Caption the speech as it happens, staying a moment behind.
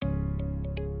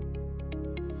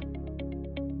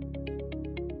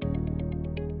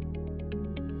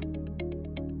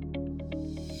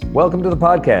Welcome to the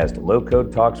podcast, Low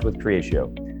Code Talks with Creatio.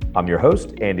 I'm your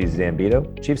host, Andy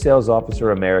Zambito, Chief Sales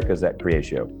Officer Americas at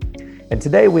Creatio. And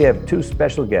today we have two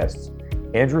special guests,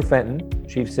 Andrew Fenton,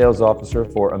 Chief Sales Officer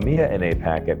for EMEA and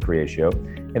APAC at Creatio,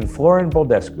 and Florin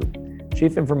Băldescu,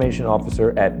 Chief Information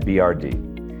Officer at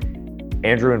BRD.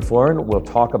 Andrew and Florin will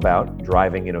talk about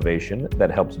driving innovation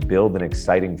that helps build an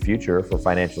exciting future for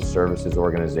financial services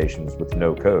organizations with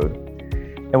no code.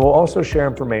 And we'll also share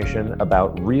information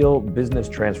about real business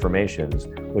transformations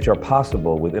which are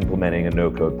possible with implementing a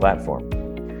no-code platform.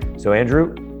 So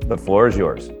Andrew, the floor is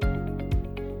yours.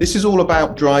 This is all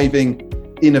about driving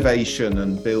innovation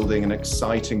and building an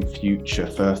exciting future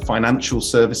for financial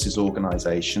services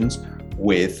organizations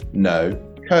with no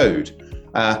code.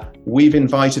 We've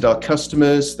invited our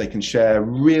customers. They can share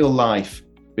real-life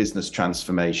business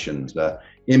transformations,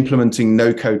 implementing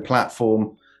no-code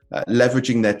platform,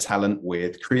 leveraging their talent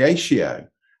with Creatio.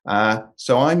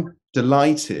 So I'm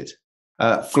delighted.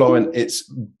 Florin, it's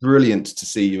brilliant to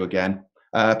see you again.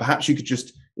 Perhaps you could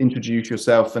just introduce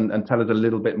yourself and tell us a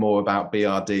little bit more about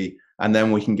BRD, and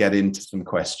then we can get into some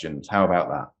questions. How about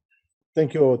that?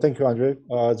 Thank you, Andrew.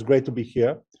 It's great to be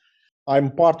here.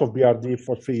 I'm part of BRD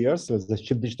for 3 years as the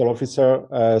Chief Digital Officer.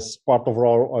 As part of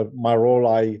my role,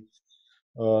 I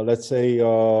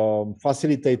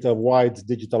facilitate a wide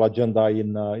digital agenda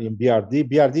in BRD.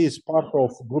 BRD is part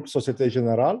of Groupe Société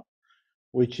Générale,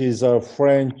 which is a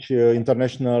French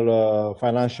international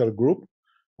financial group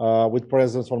with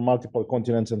presence on multiple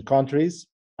continents and countries.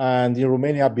 And in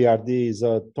Romania, BRD is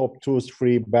a top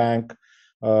 2-3 bank,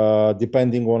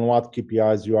 depending on what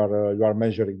KPIs you are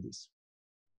measuring this.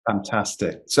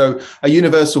 Fantastic. So a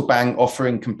universal bank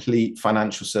offering complete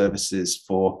financial services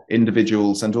for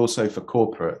individuals and also for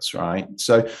corporates, right?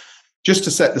 So just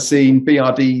to set the scene,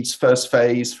 BRD's first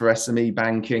phase for SME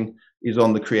banking is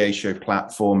on the Creatio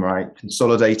platform, right?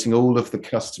 Consolidating all of the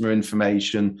customer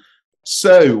information.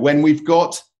 So when we've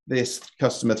got this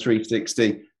customer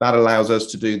 360, that allows us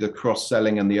to do the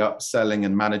cross-selling and the upselling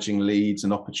and managing leads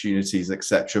and opportunities,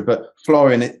 etc. But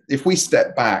Florin, if we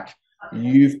step back,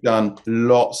 you've done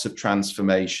lots of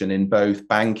transformation in both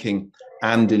banking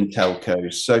and in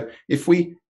telcos. So if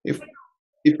we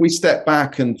step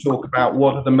back and talk about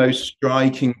what are the most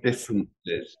striking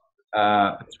differences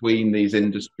between these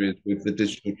industries with the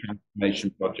digital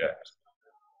transformation projects?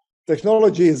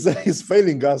 Technology is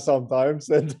failing us sometimes,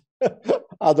 and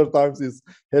other times it's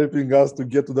helping us to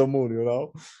get to the moon, you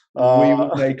know. We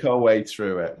will make our way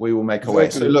through it. We will make our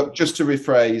way. So look, just to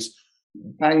rephrase,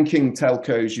 banking,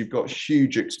 telcos, you've got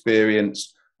huge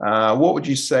experience. What would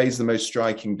you say is the most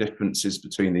striking differences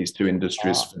between these two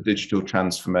industries for digital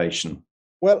transformation?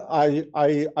 Well,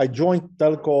 I joined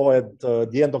telco at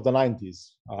the end of the 90s.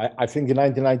 I think in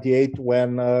 1998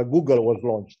 when Google was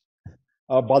launched,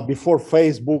 but before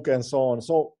Facebook and so on.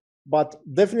 But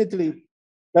definitely,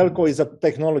 telco is a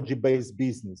technology-based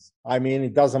business. I mean,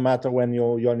 it doesn't matter when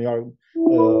you're in your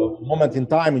moment in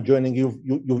time joining,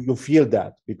 you feel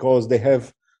that because they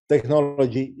have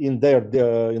technology in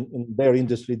their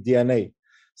industry DNA.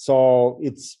 So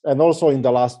and also in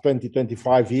the last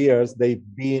 25 years, they've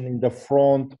been in the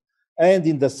front and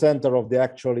in the center of the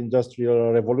actual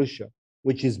industrial revolution,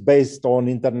 which is based on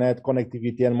internet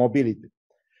connectivity and mobility.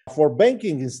 For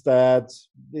banking instead,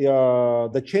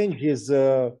 the change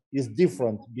is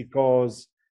different because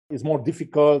it's more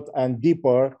difficult and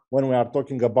deeper when we are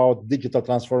talking about digital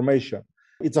transformation.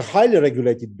 It's a highly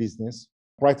regulated business.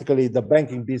 Practically, the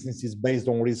banking business is based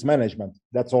on risk management.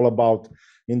 That's all about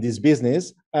in this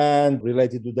business and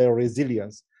related to their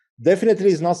resilience.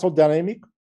 Definitely, it's not so dynamic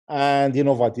and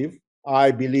innovative.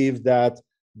 I believe that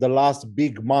the last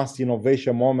big mass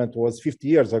innovation moment was 50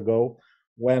 years ago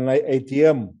when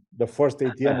the first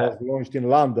ATM was launched in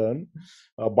London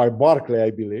by Barclays,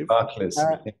 I believe. Barclays.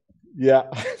 Yeah,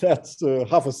 that's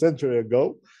half a century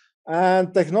ago.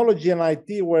 And technology and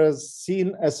IT was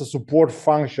seen as a support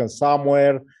function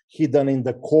somewhere hidden in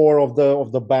the core of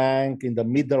the bank, in the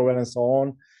middleware and so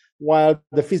on, while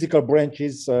the physical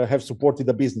branches have supported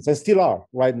the business and still are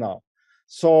right now.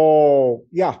 So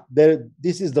yeah,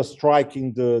 this is the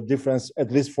striking difference,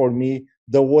 at least for me,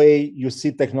 the way you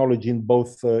see technology in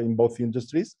both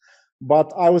industries.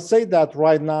 But I would say that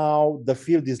right now the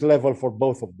field is level for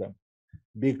both of them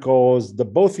because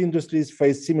both industries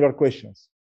face similar questions.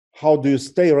 How do you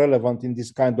stay relevant in this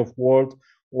kind of world,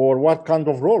 or what kind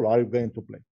of role are you going to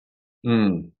play?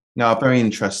 No, very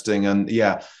interesting. And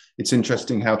yeah, it's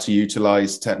interesting how to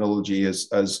utilize technology as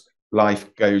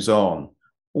life goes on.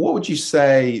 What would you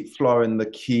say, Florin, the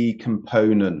key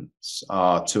components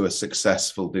are to a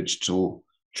successful digital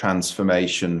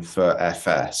transformation for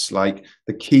FS? Like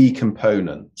the key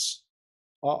components?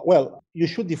 Well, you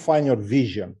should define your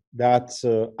vision.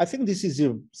 I think this is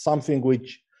something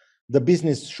which the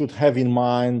business should have in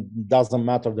mind. Doesn't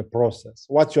matter the process.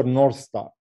 What's your North Star?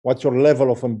 What's your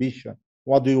level of ambition?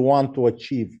 What do you want to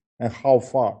achieve and how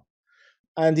far?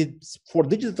 And it's for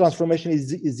digital transformation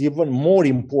is even more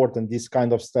important, this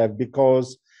kind of step,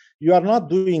 because you are not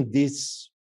doing this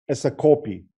as a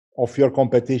copy of your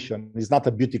competition. It's not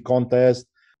a beauty contest.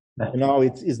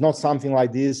 It's not something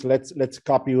like this. Let's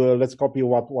copy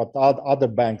what other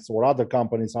banks or other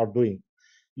companies are doing.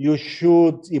 You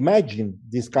should imagine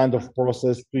this kind of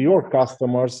process to your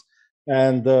customers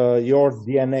and your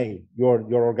DNA, your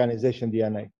organization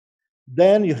DNA.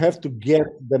 Then you have to get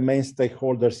the main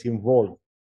stakeholders involved.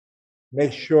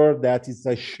 Make sure that it's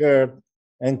a shared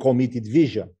and committed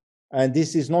vision. And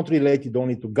this is not related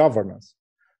only to governance,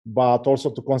 but also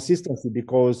to consistency,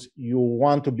 because you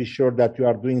want to be sure that you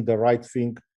are doing the right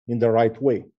thing in the right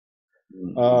way.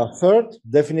 Third,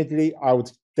 definitely, I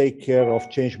would take care of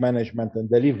change management and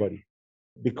delivery,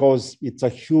 because it's a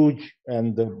huge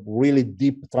and really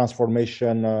deep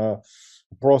transformation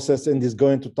process and is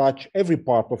going to touch every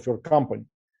part of your company.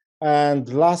 And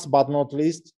last but not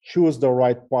least, choose the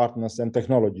right partners and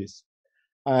technologies.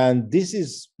 And this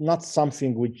is not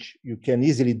something which you can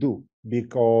easily do,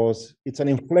 because it's an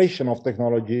inflation of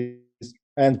technologies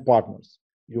and partners.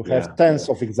 You have tens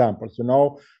of examples,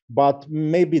 but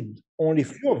maybe only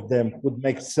few of them would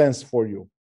make sense for you.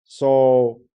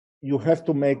 So you have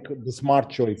to make the smart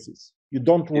choices. You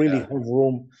don't really have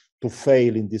room to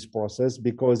fail in this process,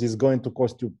 because it's going to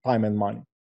cost you time and money.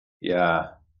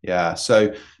 Yeah.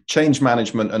 So change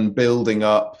management and building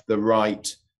up the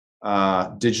right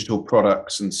digital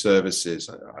products and services.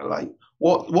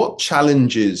 What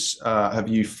challenges have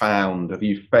you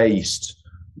faced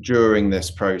during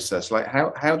this process? Like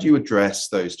how do you address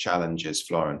those challenges,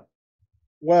 Florin?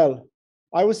 Well,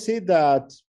 I would say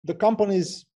that the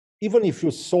companies, even if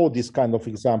you saw these kind of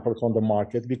examples on the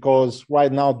market, because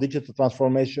right now digital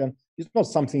transformation is not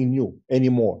something new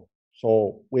anymore.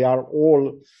 So we are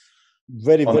all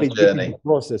very deep in the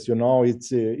process.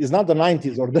 It's not the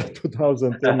 90s or the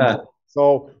 2010.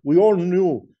 So we all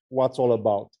knew what's all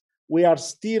about. We are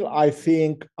still, I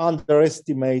think,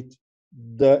 underestimate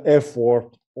the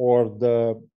effort or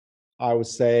I would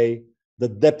say, the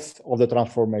depth of the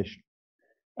transformation.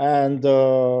 And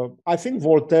I think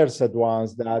Voltaire said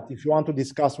once that if you want to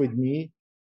discuss with me,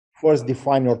 first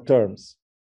define your terms.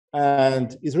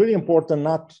 And it's really important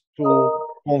not to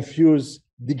confuse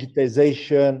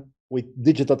digitization with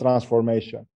digital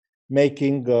transformation,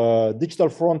 making a digital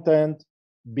front end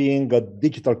being a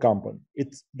digital company.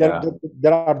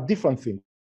 There are different things.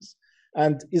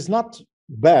 And it's not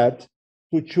bad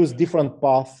to choose different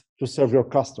paths to serve your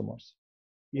customers.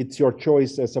 It's your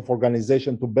choice as an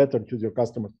organization to better choose your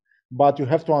customers. But you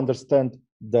have to understand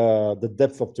the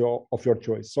depth of your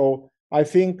choice. So I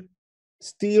think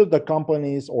still the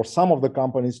companies or some of the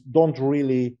companies don't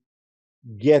really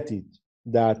get it,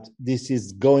 that this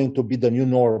is going to be the new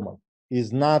normal.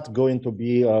 It's not going to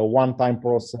be a one-time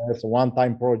process, a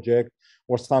one-time project,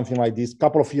 or something like this,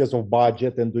 couple of years of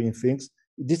budget and doing things.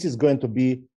 This is going to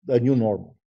be the new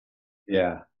normal.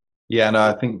 No,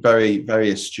 I think very,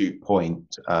 very astute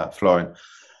point, Florin.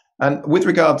 And with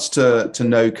regards to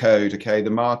no code, the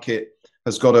market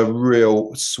has got a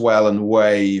real swell and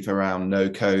wave around no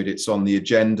code. It's on the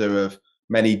agenda of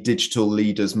many digital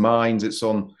leaders' minds. It's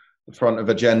on the front of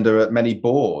agenda at many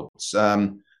boards.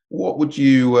 What would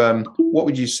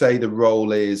you say the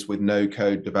role is with no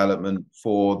code development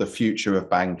for the future of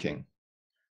banking?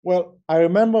 Well, I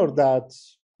remember that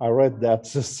I read that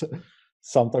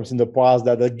sometimes in the past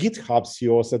that the GitHub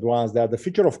CEO said once that the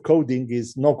future of coding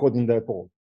is no coding at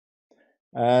all.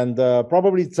 And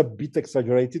probably it's a bit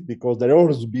exaggerated, because there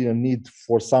always be a need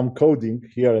for some coding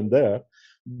here and there.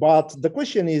 But the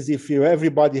question is, if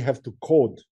everybody have to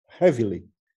code heavily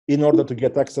in order to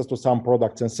get access to some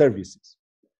products and services.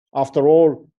 After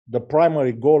all, the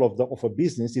primary goal of a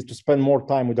business is to spend more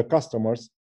time with the customers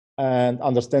and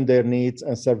understand their needs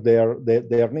and serve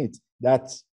their needs.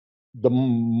 That's the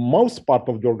most part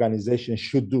of the organization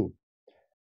should do.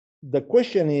 The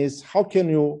question is, how can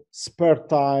you spare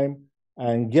time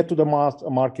and get to the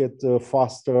market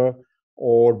faster,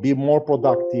 or be more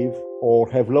productive, or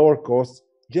have lower costs,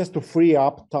 just to free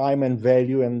up time and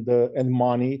value and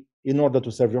money in order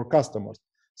to serve your customers.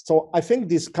 So I think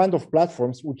these kind of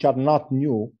platforms, which are not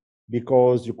new,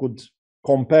 because you could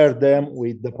compare them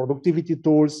with the productivity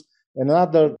tools and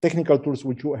other technical tools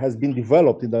which has been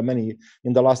developed in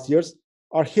the last years,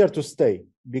 are here to stay,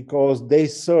 because they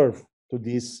serve to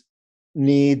this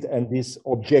need and this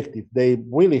objective. They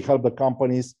really help the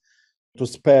companies to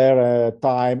spare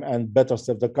time and better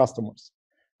serve the customers.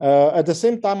 At the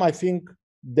same time, I think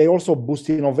they also boost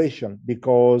innovation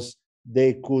because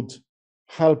they could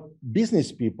help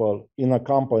business people in a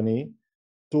company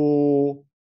to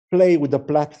play with the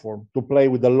platform, to play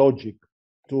with the logic,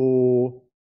 to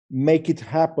make it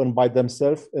happen by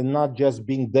themselves and not just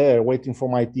being there waiting for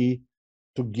IT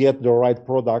to get the right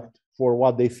product for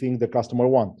what they think the customer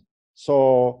wants.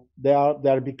 So they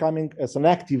are becoming as an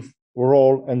active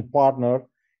role and partner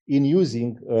in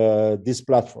using this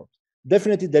platform.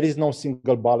 Definitely, there is no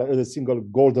single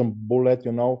golden bullet,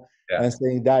 and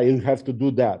saying that you have to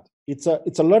do that. It's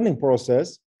a learning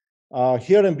process.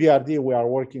 Here in BRD, we are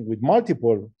working with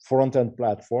multiple front-end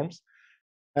platforms,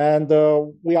 and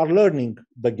we are learning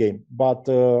the game. But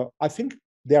I think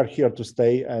they are here to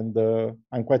stay, and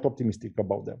I'm quite optimistic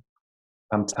about them.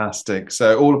 Fantastic.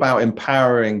 So all about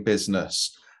empowering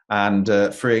business and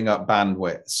freeing up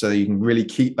bandwidth so you can really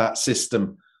keep that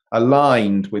system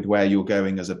aligned with where you're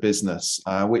going as a business,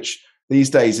 which these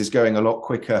days is going a lot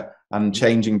quicker and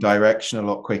changing direction a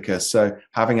lot quicker. So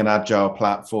having an agile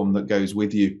platform that goes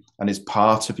with you and is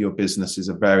part of your business is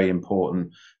a very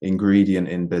important ingredient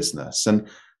in business. And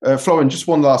Florin, just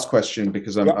one last question,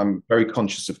 because I'm very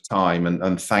conscious of time,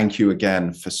 and thank you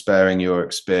again for sparing your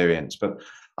experience. But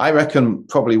I reckon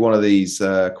probably one of these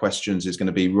questions is going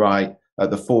to be right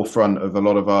at the forefront of a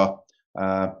lot of our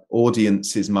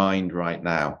audience's mind right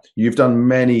now. You've done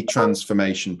many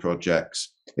transformation projects.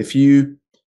 If you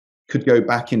could go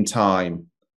back in time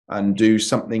and do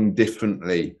something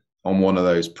differently on one of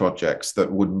those projects that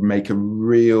would make a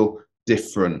real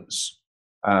difference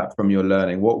from your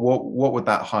learning, what would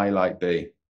that highlight be?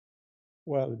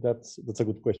 Well, that's a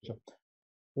good question.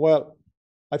 Well,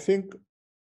 I think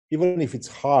even if it's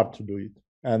hard to do it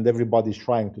and everybody's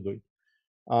trying to do it,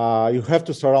 you have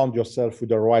to surround yourself with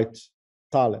the right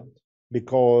talent,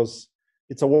 because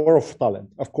it's a war of talent.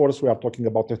 Of course, we are talking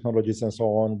about technologies and so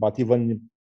on, but even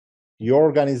your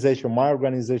organization, my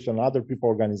organization, other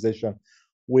people's organization,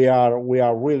 we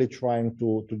are really trying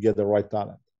to get the right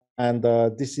talent. And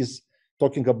this is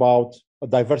talking about a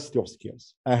diversity of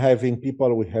skills and having people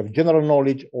who have general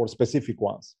knowledge or specific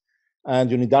ones. And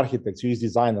you need architects, you need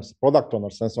designers, product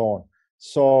owners, and so on.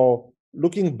 So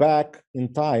looking back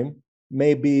in time,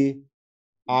 maybe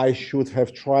I should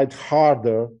have tried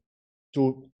harder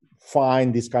to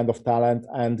find this kind of talent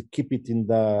and keep it in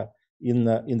the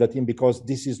team, because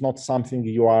this is not something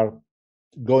you are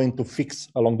going to fix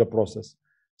along the process.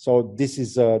 So this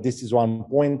is one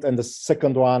point. And the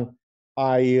second one,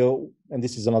 and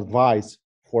this is an advice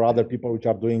for other people which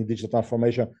are doing digital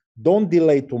transformation, don't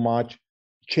delay too much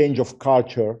change of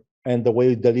culture and the way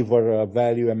you deliver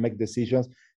value and make decisions,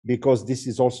 because this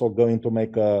is also going to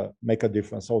make a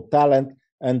difference. So talent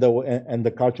and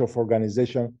the culture of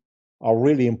organization are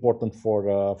really important for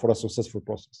a successful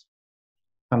process.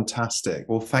 Fantastic.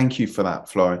 Well, thank you for that,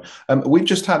 Florin. We've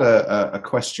just had a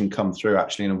question come through,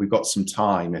 actually, and we've got some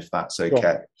time, if that's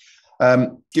okay.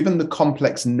 Sure. Given the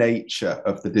complex nature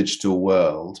of the digital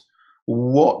world,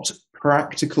 what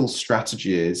practical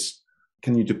strategies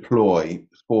can you deploy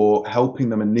for helping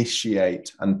them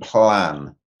initiate and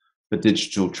plan the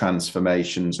digital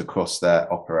transformations across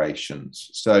their operations?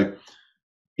 So,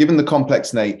 given the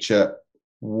complex nature,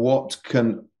 what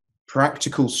can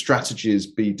practical strategies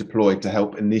be deployed to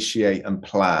help initiate and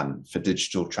plan for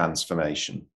digital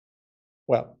transformation?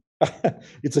 Well,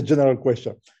 it's a general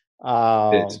question.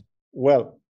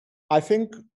 Well, I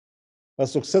think a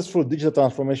successful digital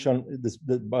transformation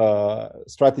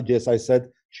strategy, as I said,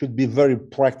 should be very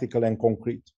practical and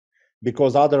concrete,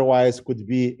 because otherwise could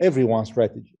be everyone's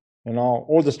strategy.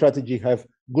 All the strategy have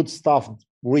good stuff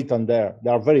written there. They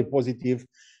are very positive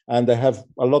and they have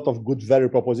a lot of good value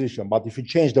proposition. But if you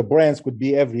change the brands, could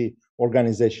be every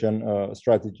organization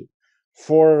strategy.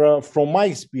 From my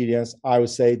experience, I would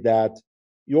say that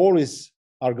you always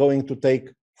are going to take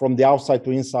from the outside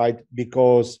to inside,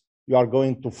 because you are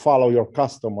going to follow your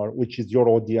customer, which is your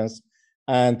audience.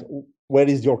 And where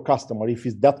is your customer? If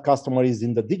that customer is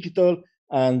in the digital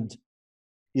and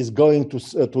is going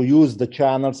to use the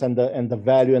channels and the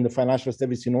value and the financial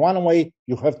service in one way,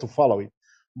 you have to follow it.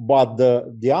 But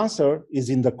the answer is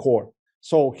in the core.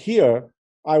 So here,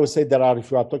 I would say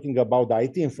if you are talking about the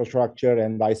IT infrastructure,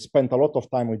 and I spent a lot of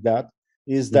time with that,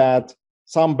 is that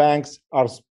some banks are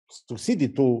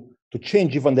succeeded to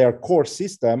change even their core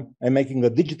system and making a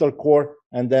digital core,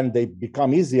 and then they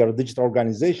become easier a digital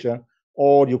organization.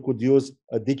 Or you could use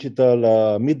a digital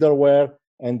middleware,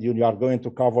 and you are going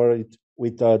to cover it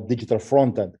with a digital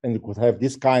front end. And you could have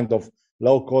this kind of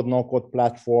low-code, no-code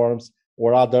platforms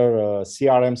or other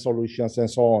CRM solutions and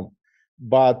so on.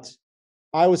 But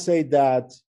I would say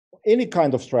that any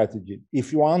kind of strategy,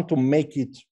 if you want to make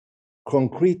it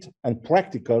concrete and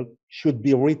practical, should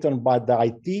be written by the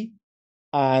IT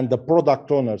and the product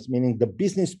owners, meaning the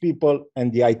business people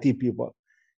and the IT people.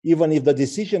 Even if the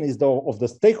decision is of the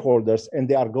stakeholders and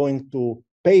they are going to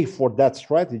pay for that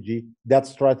strategy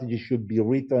should be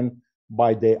written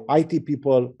by the IT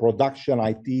people, production,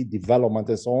 IT, development,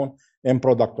 and so on, and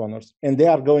product owners. And they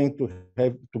are going to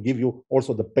have to give you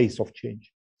also the pace of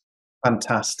change.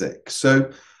 Fantastic.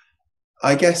 So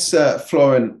I guess,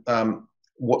 Florent,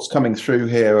 what's coming through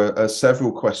here are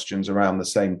several questions around the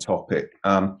same topic.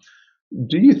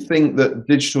 Do you think that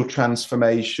digital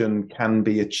transformation can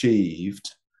be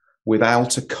achieved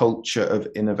without a culture of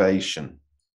innovation?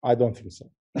 I don't think so.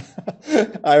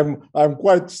 I'm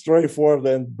quite straightforward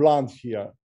and blunt here,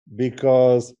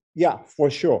 because yeah, for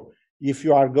sure, if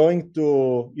you are going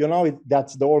to,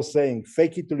 that's the old saying,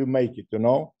 fake it till you make it,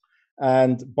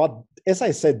 but as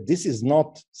I said, this is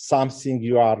not something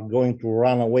you are going to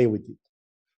run away with it.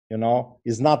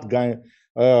 It's not going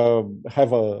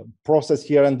have a process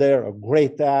here and there, a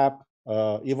great app,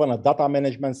 even a data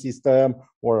management system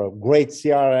or a great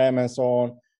CRM and so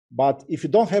on. But if you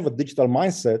don't have a digital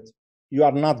mindset, you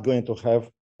are not going to have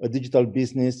a digital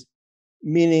business,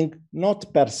 meaning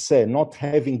not per se, not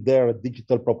having their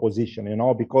digital proposition,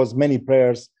 because many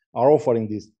players are offering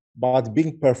this, but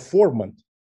being performant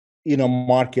in a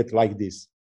market like this,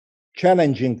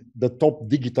 challenging the top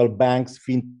digital banks,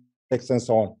 fintechs, and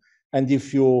so on. And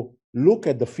if you look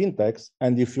at the fintechs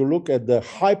and if you look at the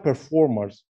high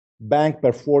performers, bank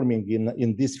performing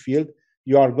in this field,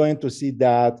 you are going to see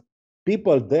that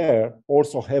people there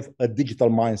also have a digital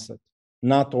mindset,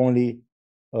 not only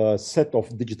a set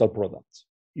of digital products.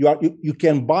 You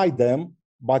can buy them,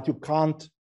 but you can't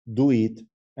do it.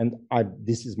 And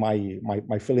this is my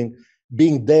feeling,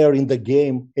 being there in the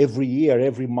game every year,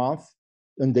 every month,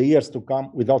 in the years to come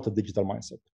without a digital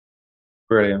mindset.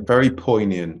 Brilliant. Very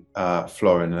poignant,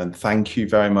 Florent. And thank you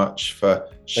very much for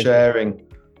sharing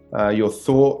your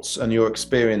thoughts and your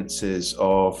experiences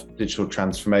of digital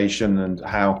transformation and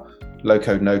how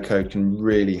low-code, no-code can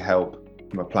really help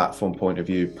from a platform point of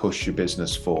view push your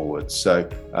business forward. So,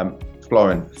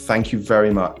 Florent, thank you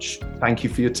very much. Thank you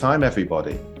for your time,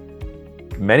 everybody.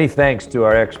 Many thanks to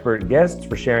our expert guests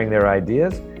for sharing their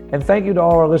ideas, and thank you to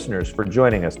all our listeners for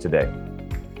joining us today.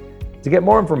 To get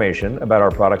more information about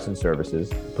our products and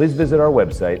services, please visit our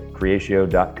website,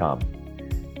 creatio.com.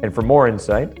 And for more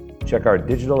insight, check our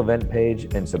digital event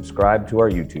page and subscribe to our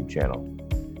YouTube channel.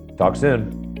 Talk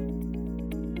soon.